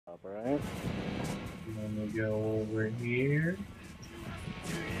right? Let me go over here.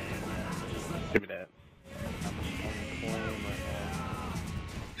 Give me that.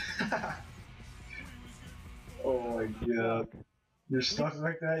 Oh my god. You're stuck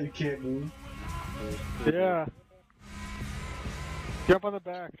like that? You can't move? Yeah. Jump on the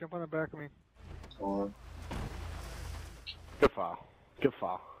back of me. Hold on. Good foul. Good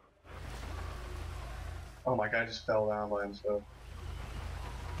foul. Oh my god, I just fell down by himself.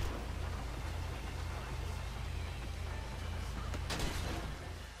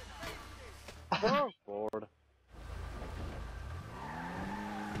 Whoa! Forward.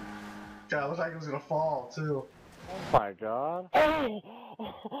 God, it looked like it was gonna fall too. Oh my god. Oh!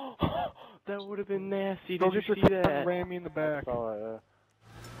 That would have been nasty. Go Did get you your see car that? and ram me in the back. Oh,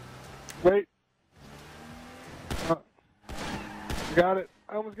 yeah. Wait. Got it.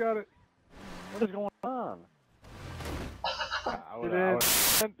 I almost got it. What is going on?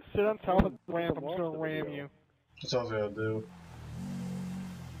 Sit on top of the ramp. I'm just gonna ram you. That's all I was gonna do.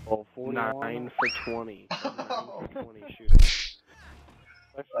 Oh, 9 for 20. 9 for 20 shooting.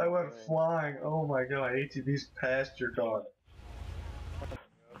 I went flying. Oh my god, ATV's past your car.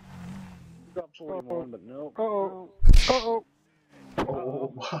 You got 41, but no. Uh-oh. Uh-oh.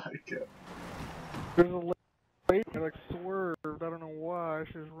 Oh my god. There's a lady that like swerved. I don't know why. I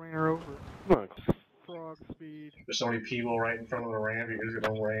should just ran her over. Look. Frog speed. There's so many people right in front of the ramp, you're just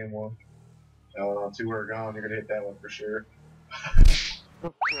gonna ram one. Two are gone, you're gonna hit that one for sure.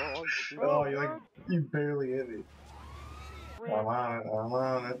 Oh, you barely hit me. I'm on it, I'm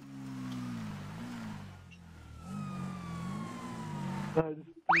on it. I just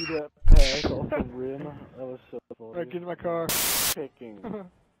threw that pass off the rim. That was so funny. Alright, get in my car. Picking.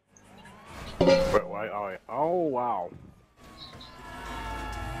 Wait, why? Oh, yeah. Oh, wow.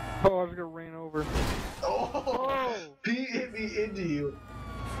 Oh, I was gonna ran over. Oh! Pete hit me into you.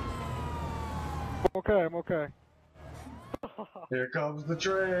 I'm okay. Here comes the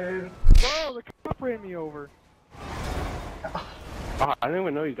train. Oh, the cop ran me over. Oh, I didn't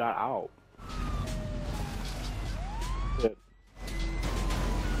even know you got out. Good.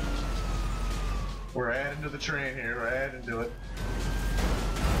 We're adding to the train here, we're adding to it.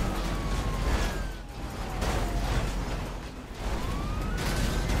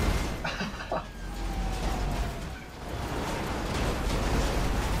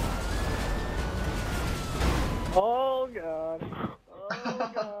 Oh god.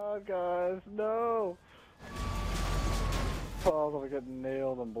 Oh god, guys. No. Oh, I'm gonna get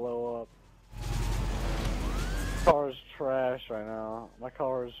nailed and blow up. Car is trash right now. My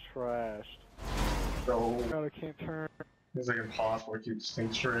car is trashed. So, God, I can't turn. it's like impossible to keep this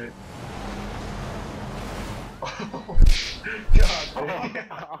thing straight. Oh, god damn.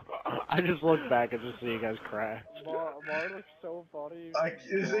 I just looked back and just see you guys crash. Mar looks so funny.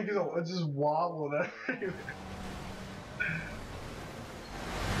 This thing is just wobbling everywhere.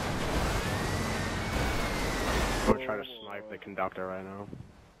 We're trying to snipe the conductor right now.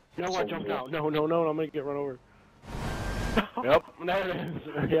 No, I jumped out. No, I'm gonna get run over. Yep, there it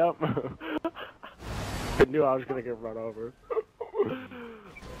is. Yep. I knew I was gonna get run over.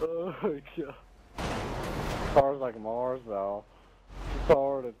 Oh my god. Car's like Mars though.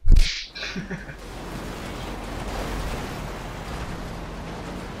 Retarded.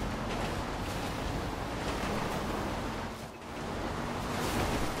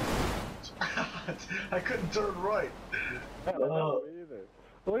 I couldn't turn right. I don't know either.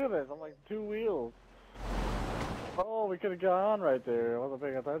 Look at this, I'm like 2 wheels. Oh, we could have gone right there. I wasn't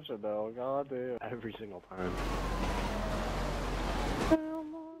paying attention though. God damn. Every single time.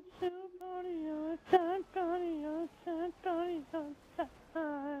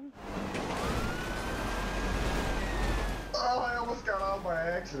 Oh, I almost got out by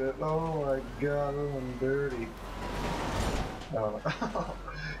accident. Oh my god, I'm dirty. Oh,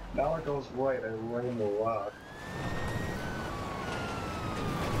 now it goes right, I ran the rock.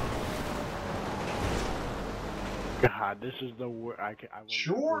 God, this is the worst. I will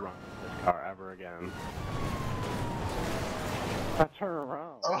never run this car ever again. I turn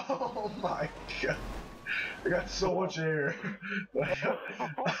around. Oh my god. I got so much air.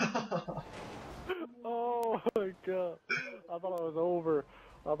 Oh my god. I thought I was over.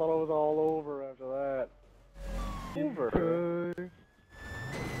 I thought I was all over after that. Over.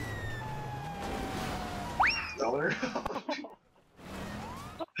 Dollar.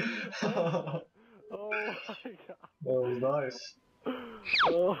 Oh my god. That was nice.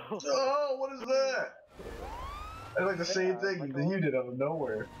 Oh. Oh, what is that? I like the same thing that you did out of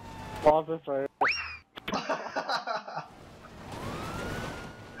nowhere. Pause this right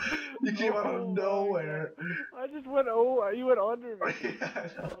You came out of nowhere. I just went, oh, you went under me. Yeah, I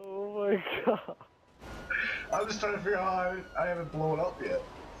know. Oh. god. I'm just trying to figure out how I haven't blown up yet.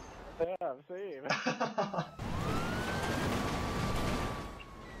 Yeah, same.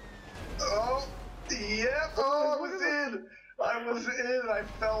 Oh, yep. Oh, I was in. I was in. I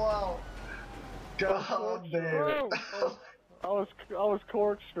fell out. God damn it. I was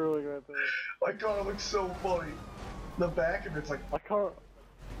corkscrewing right there. My car looks so funny. The back of it's like. My car's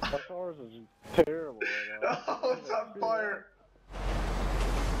is terrible right now. Oh, it's on fire. I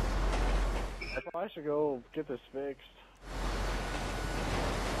probably should go get this fixed.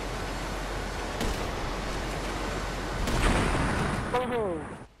 Oh,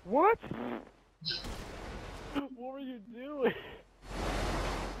 what? What were you doing?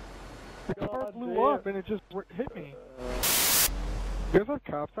 The car God blew damn. up and it just hit me. You guys have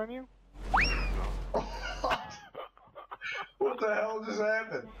cops on you? What the hell just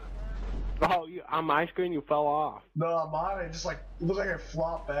happened? Oh, on my screen you fell off. No, on mine it just like it looked like it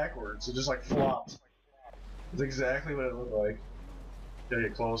flopped backwards. It just like flopped. It's exactly what it looked like. Yeah,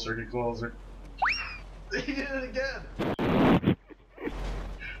 get closer, get closer. He did it again.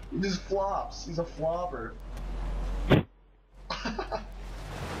 He just flops. He's a flopper.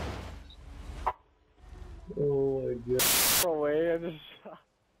 Oh my god. Away, I just.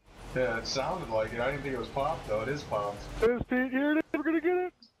 Yeah, it sounded like it. I didn't think it was popped though. It is popped. There's Pete, here it is, we're gonna get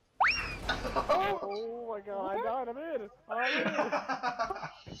it! Oh my god, I died, I'm in!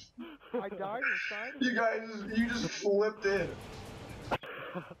 I died inside of You guys, you just flipped in.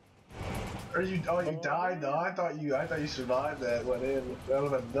 Or you? Oh, you died though. I thought you survived that. Went in. That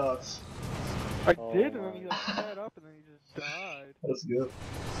would have been nuts. I did, and then he like sat up, and then he just died. That's good.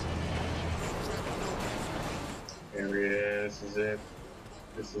 Here he is. This is it.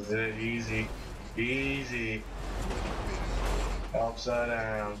 This is it. Easy, easy. Upside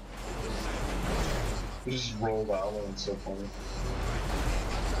down. It just rolled out. And it's so funny.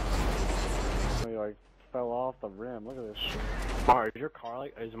 He like fell off the rim. Look at this shit. Mar, is your car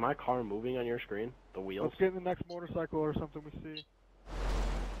like? Is my car moving on your screen? The wheels? Let's get in the next motorcycle or something we see.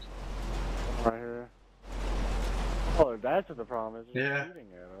 Right here. Oh, that's what the problem is. It's Yeah. shooting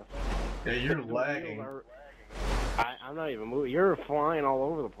at us. Yeah, you're The lagging. wheels are- I'm not even moving. You're flying all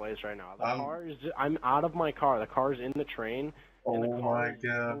over the place right now. The car is. I'm out of my car. The car's in the train. And Oh the car my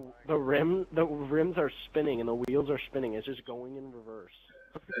god. The rims are spinning and the wheels are spinning. It's just going in reverse.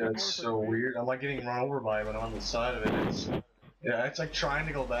 That's so weird. I'm like getting run over by it, but I'm on the side of it. It's, yeah, it's like trying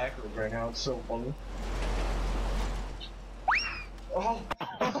to go backwards right now. It's so funny. Oh!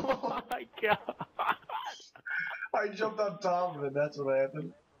 Oh my god! I jumped on top of it. That's what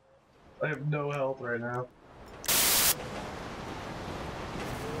happened. I have no health right now.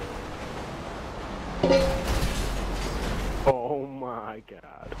 Oh my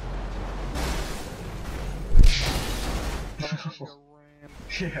god!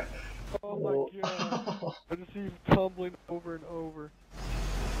 Yeah. Oh my god. I just see him tumbling over and over.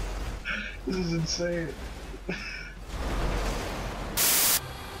 This is insane.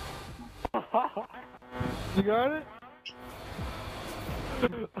 You got it?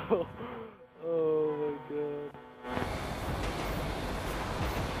 Oh my god.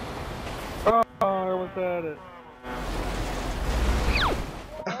 Oh, I almost had it.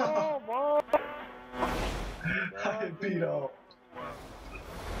 Oh my! I beat up.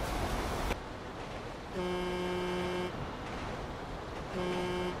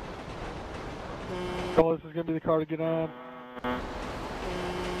 Oh, this is gonna be the car to get on.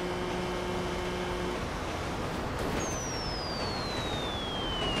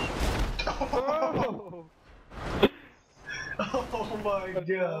 Oh! Oh my god.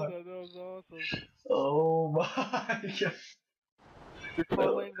 That was awesome. Oh my god. Your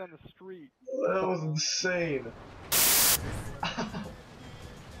car landed on the street. That was insane.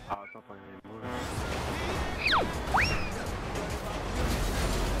 Oh, it's not playing anymore.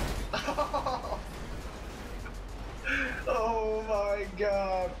 Oh my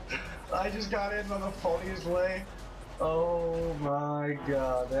god. I just got in on the funniest way. Oh my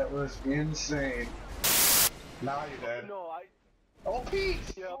god, that was insane. Now you're dead. No, Oh, Pete!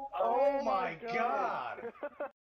 Yep. Oh my god!